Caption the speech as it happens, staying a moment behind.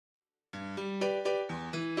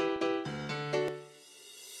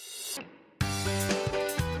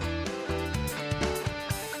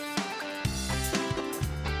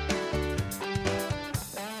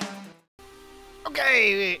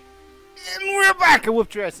Hey! And we're back! I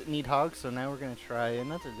whooped your ass at Needhog, so now we're gonna try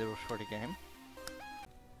another little shorty game.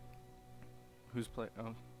 Who's playing?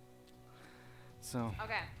 Oh. So.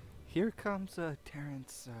 Okay. Here comes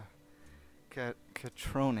Terrence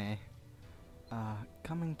Catrone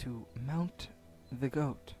coming to mount the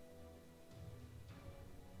goat.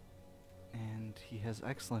 And he has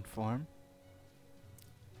excellent form.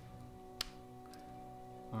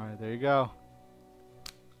 Alright, there you go.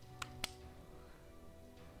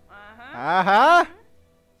 Uh-huh.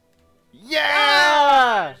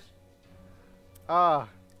 Yeah! All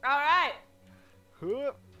right.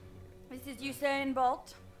 Whoop. This is Usain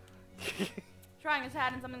Bolt trying his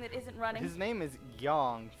hat in something that isn't running. His name is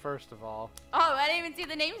Yong, first of all. Oh, I didn't even see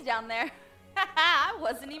the names down there. I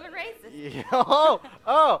wasn't even racist. Yeah.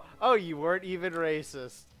 Oh, you weren't even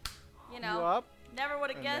racist. You know, You up? never would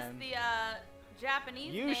have And guessed then the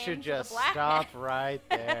Japanese You name should for just the black stop man. right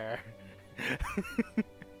there.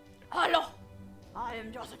 Hello, I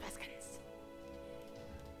am Joseph Eskins.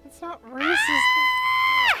 It's not racist.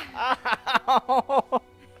 Ow.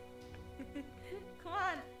 Come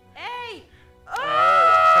on. Hey!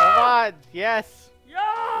 Come on. Yes.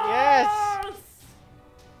 Yes!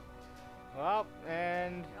 Well,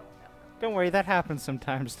 and don't worry, that happens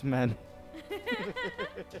sometimes to men.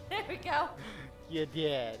 There we go. You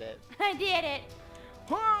did it. I did it.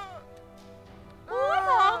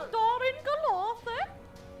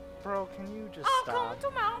 Bro, can you just I'll stop?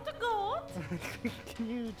 come to Mount the Goat. Can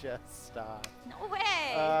you just stop? No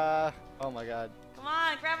way. Oh my god. Come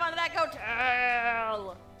on, grab onto that goat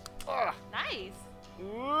tail. Ugh. Nice.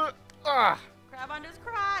 Ah. Grab onto his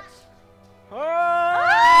crotch.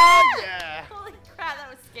 Oh, yeah. Holy crap, that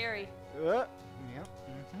was scary. Yep.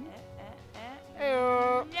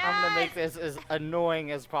 I'm gonna make this as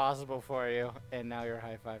annoying as possible for you, and now you're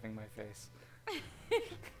high-fiving my face. Okay.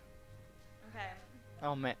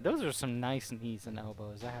 Oh man, those are some nice knees and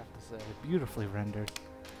elbows, I have to say. Beautifully rendered.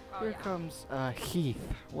 Oh, Here yeah. comes Heath.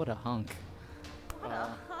 What a hunk. What a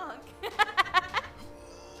hunk.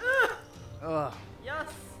 Ugh. Yes.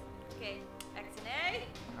 Okay. X and A.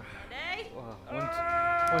 And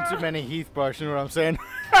A. One too many Heath bars, you know what I'm saying?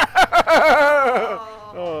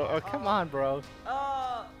 Oh, come on, bro.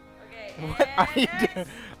 Oh. Okay. What are you and doing?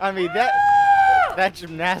 I mean, that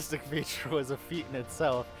gymnastic feature was a feat in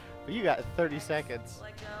itself, but you got 30 seconds.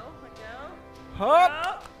 Let go. Let go.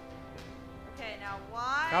 Hup! Go. Okay, now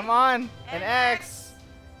Y. Come on, an X.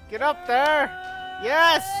 Get up there.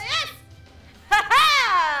 Yes. Yes! Ha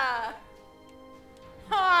ha!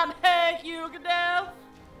 I'm Hank Ugadev.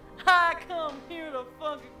 I come here to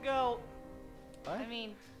fucking go. What? I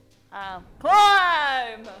mean,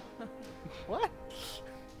 climb! What?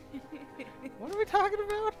 What are we talking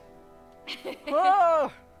about?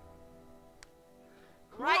 Oh!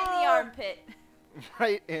 Right in the armpit.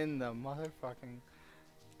 Right in the motherfucking...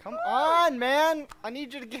 Come on, man! I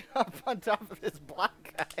need you to get up on top of this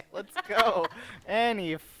black guy. Let's go.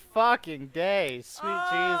 Any fucking day. Sweet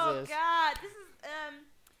Oh, Jesus. God. This is,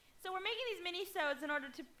 so we're making these mini-sodes in order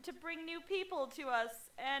to bring new people to us.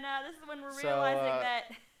 And, this is when we're So, realizing that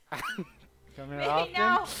Come here maybe often?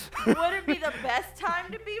 now wouldn't be the best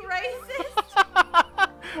time to be racist.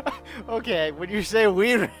 Okay, when you say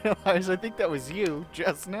we realize, I think that was you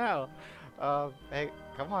just now. Hey,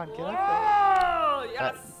 come on, get up there. Oh,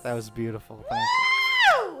 yes. That was beautiful. Thank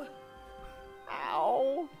Woo! you.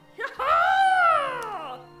 Ow. Yeah!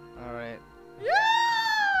 All right. Yeah!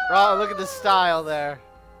 Oh, look at the style there.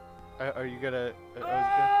 Are you gonna?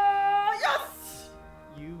 Yes!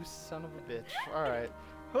 You son of a bitch. All right.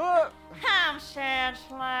 Oh, I'm Shan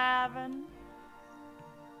Slavin.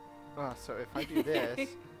 so if I do this.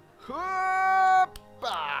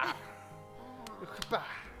 Hoppa! Hoppa.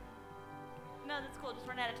 No, that's cool. Just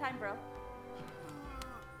run out of time, bro.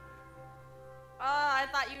 Oh, I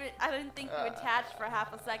didn't think you attached for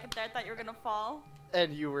half a second there. I thought you were gonna fall.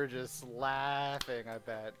 And you were just laughing, I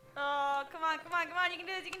bet. Oh, come on, come on, come on. You can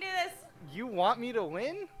do this, you can do this. You want me to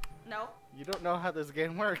win? No, You don't know how this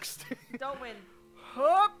game works. don't win.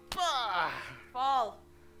 Hoppa! Fall.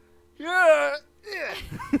 Yeah!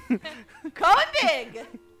 Going big.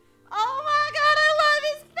 Oh my god, I love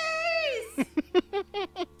his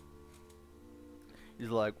face. He's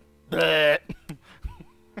like, bleh.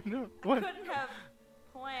 What? Couldn't have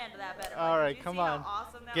planned that better. All right, Did you come see how on.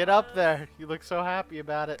 awesome that Get up was? there. You look so happy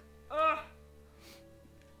about it. Ugh.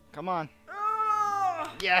 Come on. Ugh.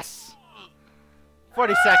 Yes!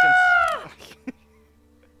 40 seconds.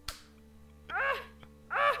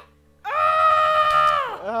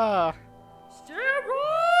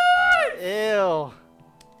 Steroids! Ew.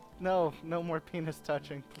 No more penis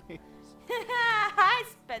touching, please. Hi,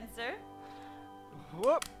 Spencer.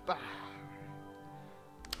 Whoop.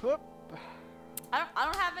 Whoop. I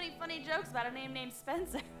don't have any funny jokes about a name named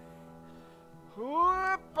Spencer.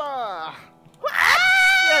 Whoop. Ah!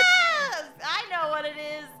 I know what it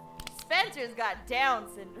is. Spencer's got Down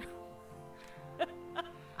syndrome.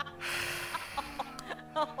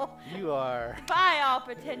 You are. Bye, all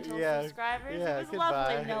potential subscribers. Yeah, it was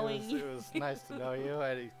goodbye. lovely knowing you. It was nice to know you.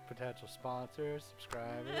 Any potential sponsors,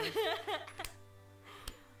 subscribers.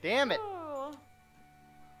 Damn it. Ooh.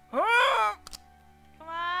 Ah! Come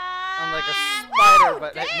on. I'm like a spider, Woo,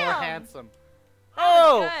 but damn. more handsome. That was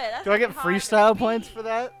Oh! good. That's Do I get like hard to freestyle beat. points for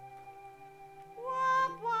that?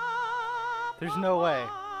 Wop, wop, There's wop, no way.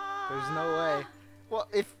 wop. There's no way. Well,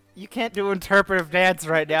 if you can't do interpretive dance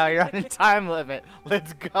right now, you're on a time limit.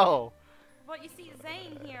 Let's go. But you see,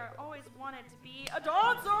 Zane here always wanted to be a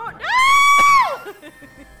dancer. No!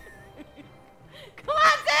 Come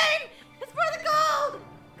on, Zane! It's for the gold!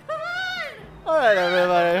 Come on! All right,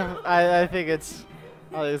 everybody. I think it's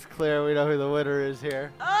clear. We know who the winner is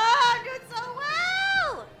here. Oh, I'm doing so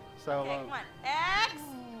well! So, Okay, come on. X.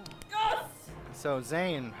 Yes! so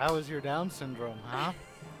Zane, how is your Down syndrome, huh?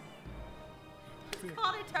 It's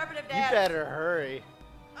called interpretive You dance. better hurry.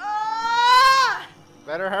 Ah!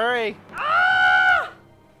 Better hurry. Ah!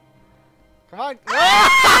 Come on. No!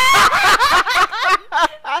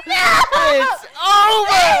 It's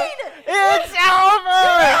over. Zane! It's You're over.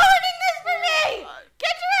 ruining this for me!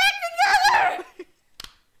 Get your act together!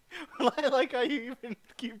 I like how you even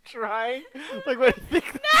keep trying. Like when I think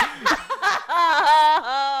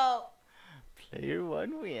No! player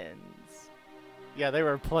one wins. Yeah, they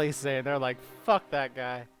were Zane. They're like, fuck that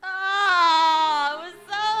guy. Oh, it was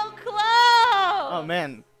so close! Oh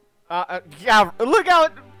man. Yeah. Look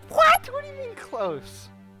out. What? What do you mean close?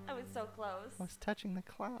 I was so close. I was touching the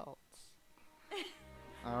clouds.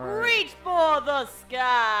 All right. Reach for the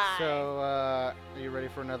sky! So, are you ready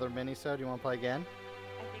for another mini-sode? You want to play again?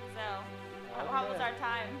 I think so. How was our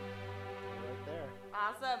time? Right there.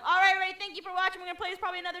 Awesome. All right, everybody, thank you for watching. We're going to play this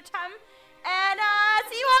probably another time. And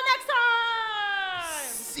see you all next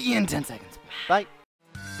time! See you in 10 seconds. Bye.